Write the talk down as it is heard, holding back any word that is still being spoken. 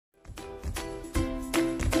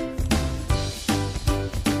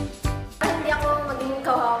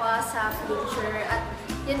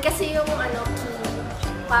kasi yung key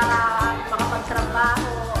para makapagtrabaho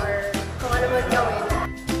or kung ano man gawin.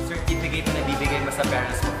 Certificate na nabibigay mo sa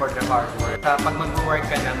parents mo for their hard work. Pag mag-work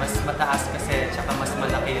ka na, mas mataas kasi, tsaka mas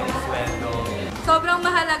malaki yung sweldo. Sobrang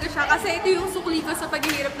mahalaga siya kasi ito yung sukli ko sa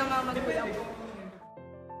paghihirap ng mga magulang ko.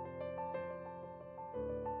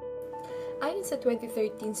 Ayon sa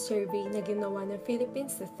 2013 survey na ginawa ng Philippine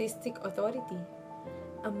Statistics Authority,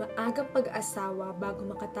 ang maagang pag-asawa bago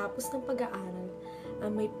makatapos ng pag-aaral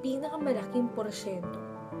ang may pinakamalaking porsyento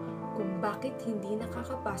kung bakit hindi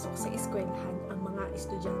nakakapasok sa eskwelahan ang mga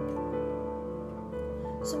estudyante.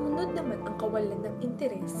 Sumunod naman ang kawalan ng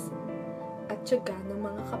interes at tiyaga ng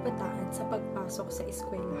mga kabataan sa pagpasok sa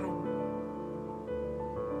eskwelahan.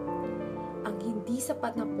 Ang hindi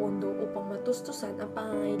sapat na pondo upang matustusan ang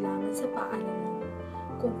pangangailangan sa paaralan,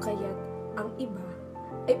 kung kaya't ang iba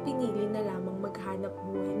ay pinili na lamang maghanap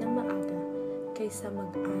buhay ng maaga kaysa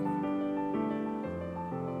mag-aral.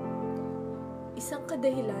 Isang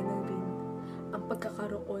kadahilanan rin ang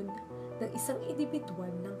pagkakaroon ng isang individual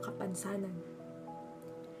ng kapansanan.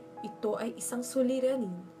 Ito ay isang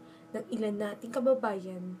suliranin ng ilan nating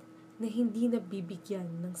kababayan na hindi nabibigyan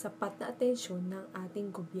ng sapat na atensyon ng ating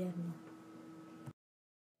gobyerno.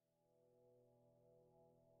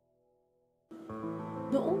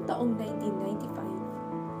 Noong taong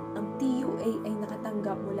 1995, ang TUA ay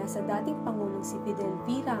nakatanggap mula sa dating Pangulong si Fidel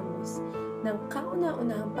V. Ramos ng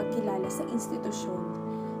kauna-unahang pagkilala sa institusyon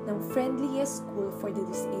ng Friendliest School for the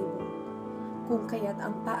Disabled, kung kaya't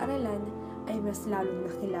ang paaralan ay mas lalong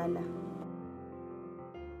nakilala.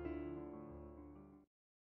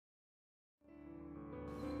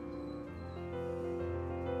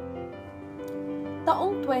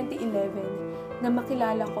 Taong 2011 na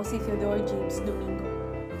makilala ko si Theodore James Domingo.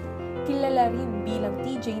 Kilala rin bilang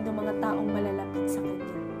TJ ng mga taong malalapit sa kanya.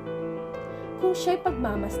 Kung siya'y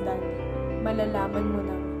pagmamasdan, malalaman mo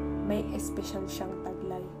nang may espesyal siyang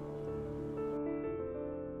taglay.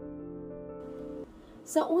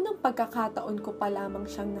 Sa unang pagkakataon ko pa lamang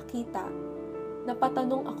siyang nakita,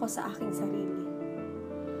 napatanong ako sa aking sarili,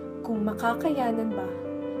 kung makakayanan ba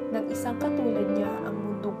ng isang katulad niya ang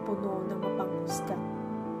mundong puno ng mapanghusga.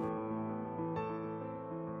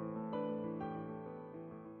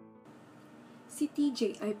 Si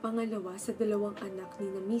TJ ay pangalawa sa dalawang anak ni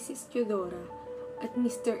na Mrs. Theodora at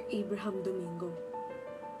Mr. Abraham Domingo.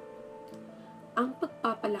 Ang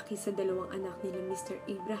pagpapalaki sa dalawang anak nila Mr.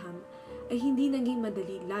 Abraham ay hindi naging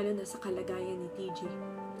madali lalo na sa kalagayan ni TJ.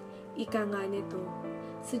 Ika nga nito,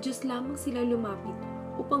 sa Diyos lamang sila lumapit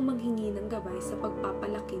upang manghingi ng gabay sa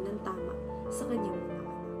pagpapalaki ng tama sa kanyang mga anak.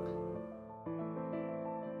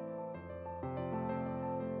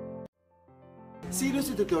 Sino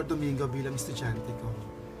si Dr. Domingo bilang estudyante ko?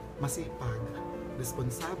 Masipag,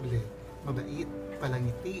 responsable, mabait,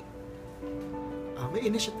 palangiti, may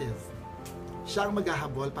initiative. Siya ang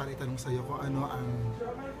maghahabol para itanong sa iyo kung ano ang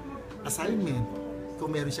assignment,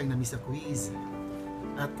 kung meron siyang na-miss sa quiz,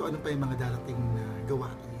 at kung ano pa yung mga darating na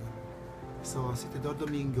gawain. So, si Dr.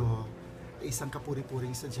 Domingo ay isang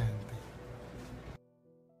kapuri-puring estudyante.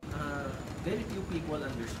 Very few people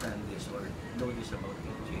understand this or know this about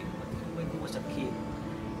TJ. When he was a kid,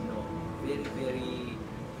 very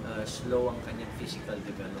slow ang kanyang physical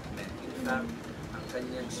development. In fact, ang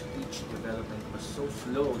kanyang speech development was so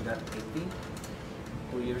slow that I think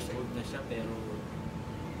 2 years old na siya pero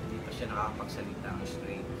hindi pa siya nakakapagsalita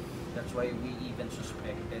straight. That's why we even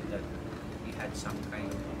suspected that he had some kind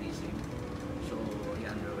of autism. So he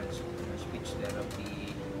underwent speech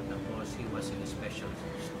therapy. Tapos he was in a special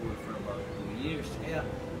school for about 2 years. Kaya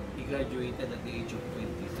he graduated at the age of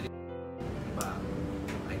 23. Diba?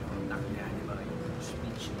 Yung eye contact niya, diba? Yung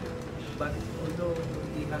speech niya. But although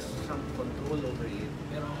he has some control over it,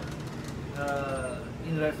 pero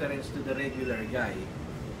in reference to the regular guy,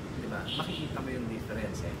 diba? Makikita mo yung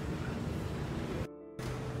difference eh. Diba?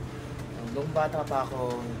 Nung bata pa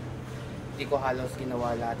ako, hindi ko halos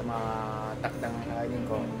ginawa lahat ng mga takdang kainin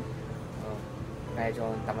ko. Medyo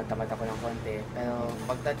tamad-tamad ako ng konti. Pero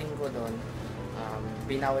pagdating ko doon,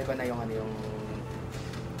 binawi ko na yung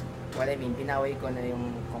binawi ko na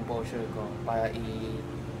yung composure ko para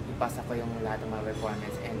ipasa ko yung lahat ng mga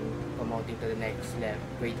requirements and promoting to the next level,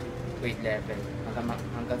 grade level.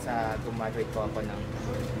 Hanggang sa graduate ko ako ng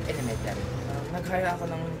elementary. Nag-hire ako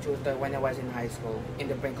ng tutor when I was in high school,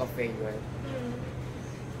 in the brink of failure.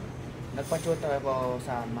 Nagpa-tutor ako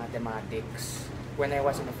sa mathematics when I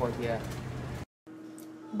was in the 4th year.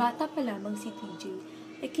 Bata pa lamang si TJ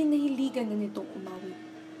ay kinahiligan na nitong umawit.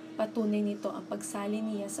 Patunay nito ang pagsali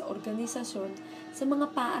niya sa organisasyon sa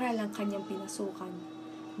mga paaralang kanyang pinasukan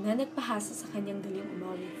na nagpahasa sa kanyang galing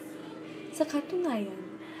umawit. Sa katunayan,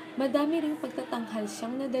 Madami ring pagtatanghal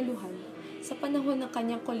siyang nadaluhan sa panahon ng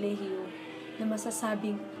kanyang kolehiyo na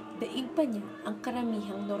masasabing daig pa niya ang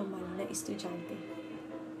karamihang normal na estudyante.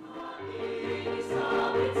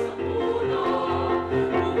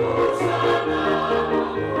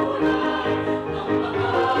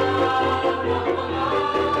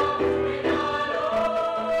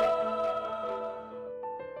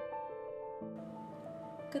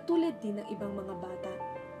 Katulad din ng ibang mga bata,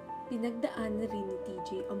 pinagdaan na rin ni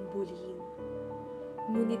TJ ang bullying.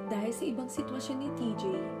 Ngunit dahil sa ibang sitwasyon ni TJ,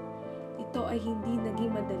 ito ay hindi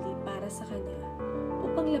naging madali para sa kanya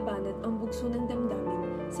upang labanan ang bugso ng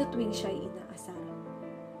damdamin sa tuwing siya'y inaasar.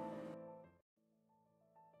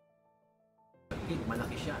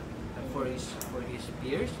 Malaki siya. And for his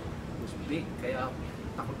peers, was big. Kaya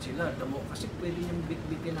takot sila. Kasi pwede niyang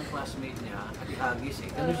bit-bitin ng classmate niya at ihagis eh.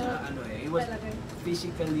 Ano siya, he was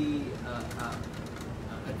physically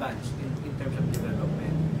advanced in terms of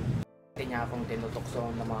development. Pati niya akong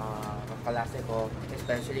tinutokso ng mga kaklase ko,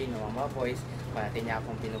 especially ng mga boys. Pati niya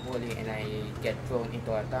akong pinubuli and I get thrown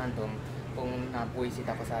into a tantrum kung napuwisit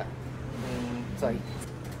ako sa...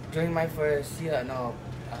 During my first year,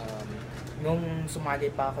 nung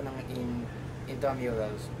sumali pa ako ng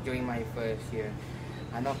intramurals during my first year,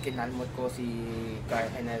 kinalmot ko si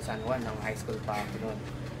San Juan ng high school pa ako noon.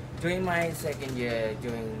 During my second year,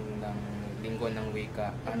 during ng linggo ng wika,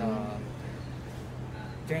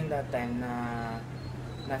 during that time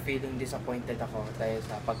na feeling disappointed ako dahil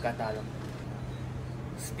sa pagkatalo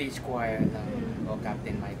speech choir ng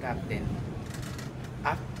my captain.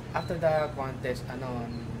 After the contest,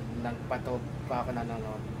 nagpato pa ako na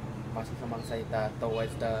masasamang salita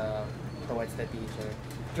towards the teacher.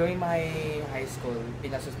 During my high school,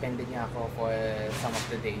 pinasuspended niya ako for some of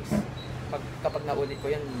the days. Kapag naulit ko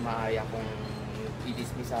yun, maaari akong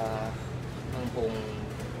i-dismiss ng buong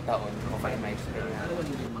taon o kaya may experience. Alam mo,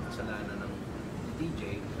 hindi yung kasalanan ng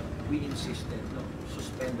DJ, we insisted,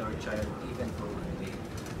 suspend our child even for one day.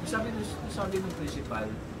 Sabi ng principal,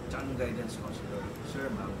 tsaka ng guidance counselor, Sir,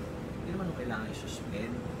 ma'am, hindi naman kailangan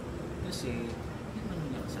i-suspend kasi hindi naman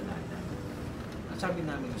niya kasalanan. At sabi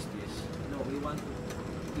namin is this, we want to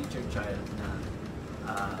teach our child na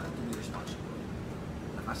to be responsible.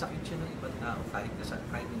 Nakasakit siya ng ibang tao, kahit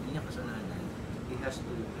hindi niya kasalanan, he has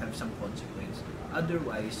to have some consequence.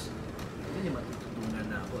 Otherwise, hindi niya matututunan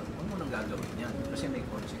na, huwag mo nang gagawin yan kasi may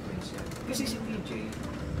consequence yan. Kasi si TJ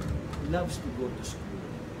loves to go to school.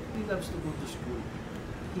 He loves to go to school.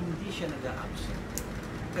 Hindi siya nag-a-absent.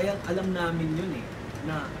 Kaya alam namin yun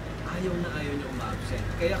na ayaw niya uma-absent.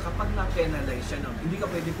 Kaya kapag na-penalize siya hindi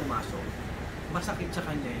ka pwede pumasok, masakit sa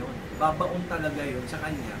kanya yun. Babaon talaga yun sa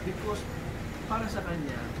kanya because para sa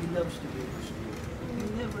kanya, he loves to go to school. He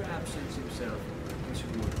never absents himself in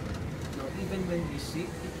school. Even when he's sick,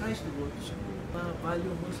 he tries to go to school.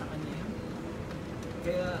 Value mo sa kanya yun.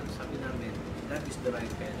 Kaya sabi namin, that is the right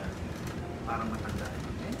penalty para matandaan.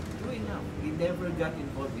 And true enough, he never got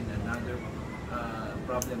involved in another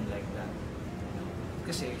problem like that.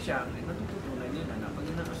 Kasi siya, natututunan niya na pag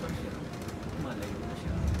nakasal siya, malayo na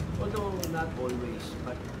siya. Although not always,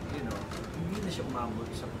 but hindi na siya umabot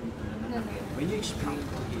sa punto na nanakit. When you explain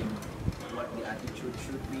to him what the attitude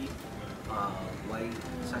should be, why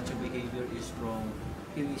such a behavior is wrong,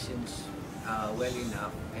 he listens well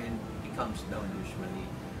enough and he calms down usually.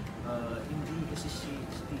 Hindi kasi si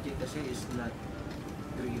TJ kasi is not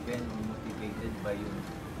driven or motivated by yung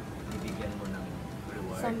bibigyan mo ng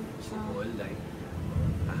reward. All like,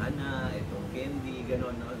 kahana, itong candy,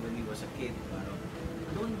 gano'n, when he was a kid,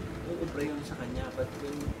 doon uubra yun sa kanya, but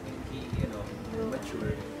when he,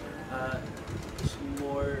 mature, is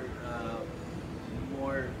more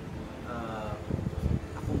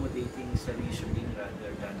accommodating sa reasoning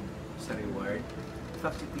rather than sa reward. In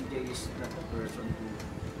fact, si TJ is not a person who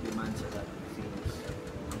demands a lot of things.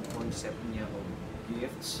 Ang concept niya of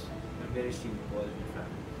gifts are very simple, in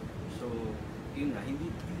fact. So, yun nga,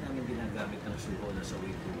 hindi namin ginagamit ng suho na sa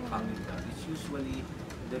way to calm it down. It's usually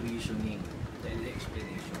the reasoning, the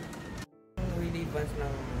explanation. Really advanced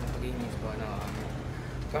ng pag-inis ko,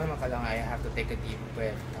 kama ka lang, I have to take a deep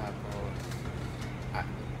breath. Tapos,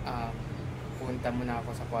 punta muna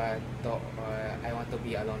ako sa kwarto or I want to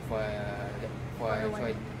be alone for a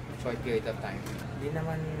short period of time. Hindi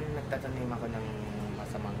naman nagtatanim ako ng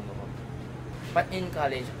masamang loob. But in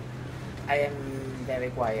college, I am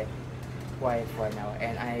very quiet for now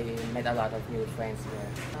and I met a lot of new friends here.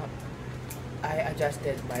 I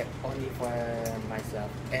adjusted only for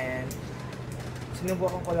myself and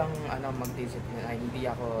sinubukan ko lang mag-discipline. Hindi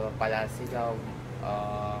ako pala sigaw,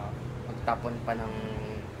 magtapon pa ng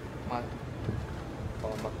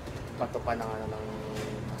magpato pa ng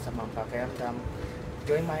masamang pakiramdam.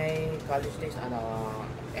 during my college days, I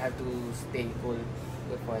have to stay cool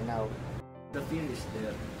for now. The fear is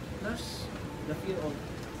there. Plus, the fear of,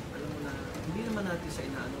 alam mo na, hindi naman natin sa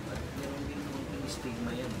inaano, at meron din yung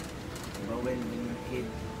stigma yan. Diba, when your kid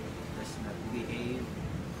does not behave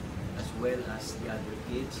as well as the other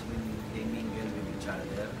kids, when they mingle with each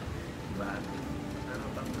other, diba,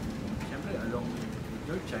 siyempre, along with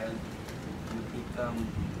your child, you become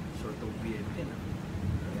sort of weird din.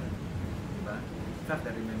 Ayan. Diba? In fact,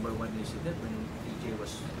 I remember one incident when TJ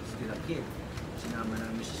was still a kid. Sinama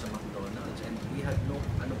namin siya sa McDonald's and we had no,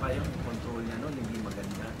 ano pa yung control niya noon, hindi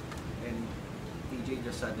maganda. And TJ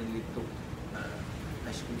just suddenly took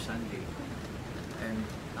ice cream sundae and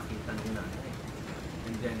nakita nung nanay.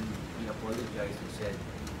 And then he apologized and said,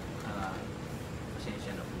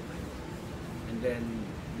 pasensya na po kayo. And then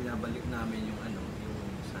binabalik namin yung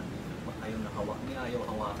sundae. Ayaw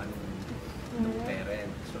hawakan ng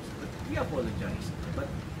parent. So we apologized. But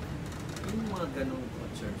yung mga ganong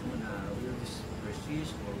concerns mo na will this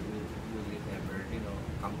persist or will it ever,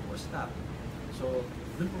 come to a stop? So,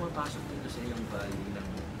 dun pumapasok din sa iyong value ng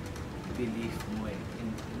belief mo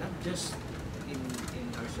and not just in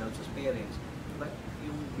ourselves as parents, but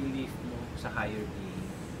yung belief mo sa higher being.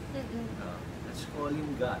 Let's call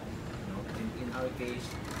him God. In our case,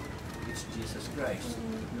 it's Jesus Christ.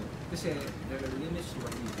 Kasi there are limits to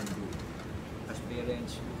what we can do. As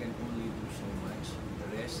parents, we can only do so much. The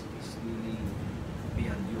rest is really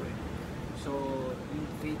beyond you. So, yung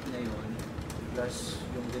faith na yun, plus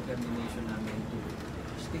yung determination namin to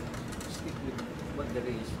stick with what there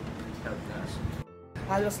is, helped us.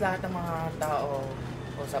 Halos lahat ng mga tao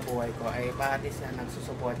o sa buhay ko ay patis na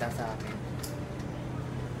nagsusuporta sa akin.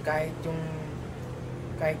 Kahit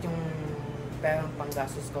yung perang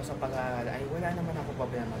panggastos ko sa pag-aaral ay wala naman ako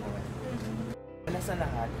problema doon. Wala sa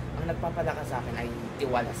lahat, ang nagpapalakas sa akin ay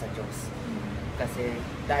tiwala sa Diyos. Kasi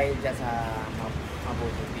dahil dyan sa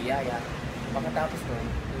mabuting biyaya, pagkatapos doon,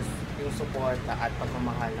 yung suporta at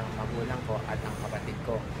pagmamahal ng magulang ko at ng kapatid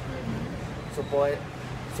ko. Support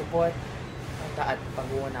at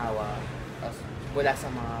pag-uunawa mula sa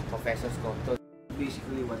mga professors ko. So,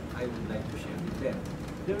 basically what I would like to share with them.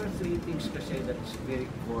 There are three things kasi that is very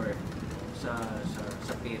core sa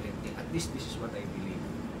parenting. At least this is what I believe.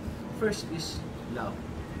 First is love.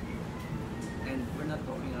 And we're not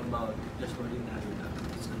talking about just ordinary love.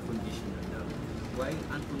 It's unconditional love. Why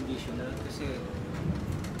unconditional? Kasi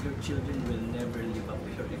your children will never live up to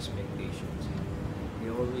your expectations. They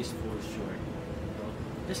always fall short.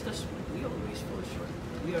 Just as we always fall short.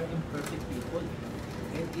 We are imperfect people.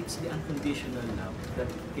 And it's the unconditional love that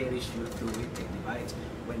carries you through it. Diba? It's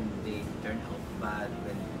when they turn out bad,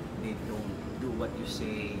 when they don't do what you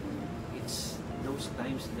say. It's those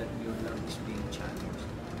times that your love is being challenged.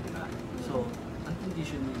 Diba? So,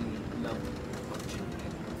 unconditionally love our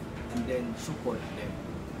children. And then support them.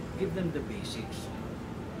 Give them the basics.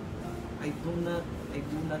 I do not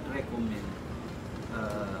recommend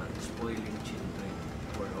spoiling children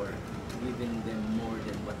or giving them more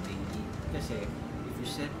than what they need. Kasi if you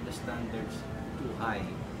set the standards too high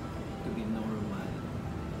to be normal,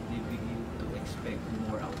 they begin to expect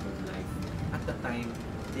more out of life. At the time,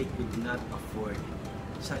 they could not afford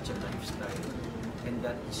such a lifestyle. And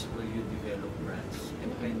that is where you develop brats.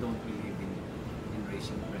 And I don't believe in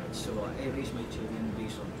raising brats. So I raise my children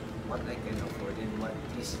based on what I can afford and what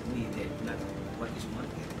is needed, not what is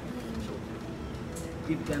wanted. So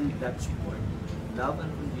give them that support. Love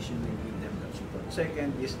unconditionally, give them that support.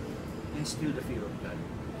 Second is instill the fear of God.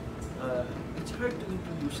 It's hard to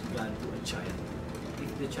introduce God to a child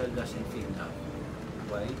if the child doesn't feel love.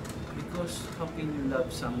 Why? Because how can you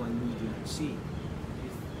love someone who you do not see?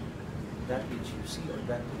 If that which you see or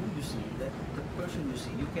that who you see, that the person you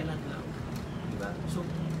see, you cannot love. Diba? So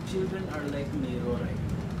children are like mirror, right?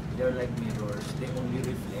 They're like mirrors. They only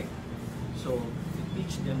reflect. So to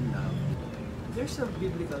teach them love, there's a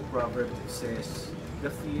biblical proverb that says, the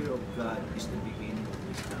fear of God is the beginning of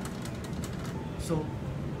wisdom. So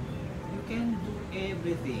you can do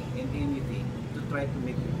everything and anything to try to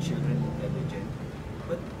make your children intelligent.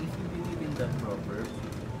 But if you believe in that proverb,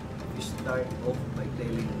 you start off by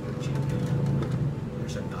telling your children, look,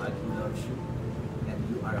 there's a God who loves you and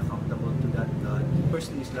you are accountable to that God.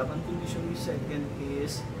 First is love unconditionally. Second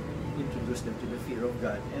is introduce them to the fear of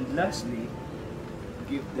God. And lastly,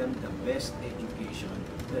 give them the best education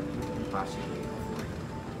that you can possibly afford.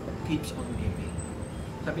 Keeps on giving.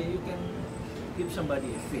 Sabi, you can give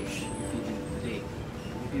somebody a fish, you feed him today.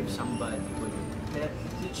 You give somebody,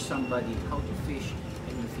 teach somebody how to fish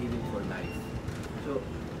and you feed him for life. So,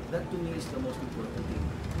 that to me is the most important thing.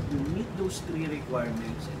 You meet those three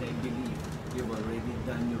requirements and I believe you've already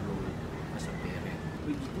done your role as a parent.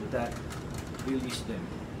 when you do that, release them.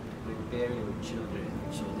 Prepare your children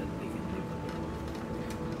so that they can live alone.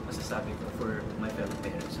 Masasabi ko for my fellow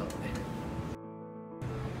parents out there.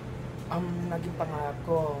 Naging pangarap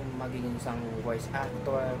ko maging isang voice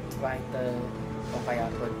actor, writer, o kaya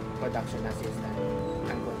production assistant.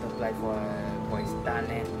 I'm going to apply for voice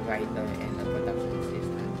talent, writer, and a production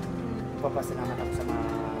assistant. Papasalamat ako sa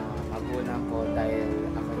mga magulang ko dahil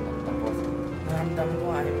ako yung nagtapos. Naramdam ko,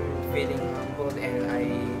 I'm feeling humbled and I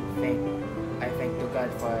thank to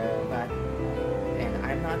God for that. And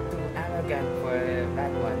I'm not too arrogant for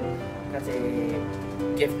that one kasi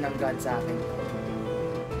gift ng God sa akin.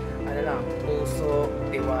 Ano lang, puso,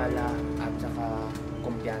 tiwala, at saka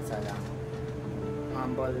kumpiyansa lang.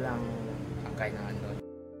 Humble lang ang kailangan doon.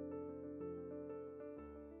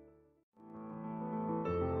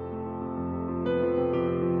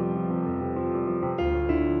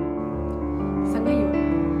 Sa ngayon,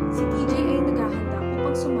 si TJ ay naghahanda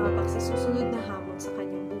upang sumabak sa susunod na hamon sa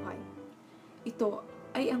kanyang buhay. Ito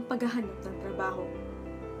ay ang paghahanap ng trabaho.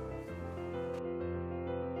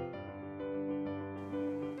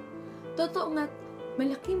 Totoo nga't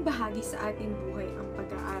malaking bahagi sa ating buhay ang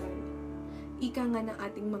pag-aaral. Ika nga ng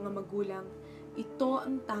ating mga magulang, ito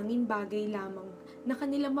ang tanging bagay lamang na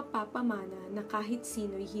kanilang mapapamana na kahit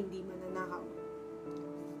sino'y hindi mananakaw.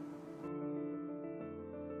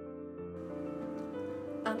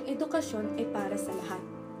 Ang edukasyon ay para sa lahat.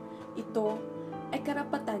 Ito ay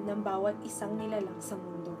karapatan ng bawat isang nilalang sa mundo.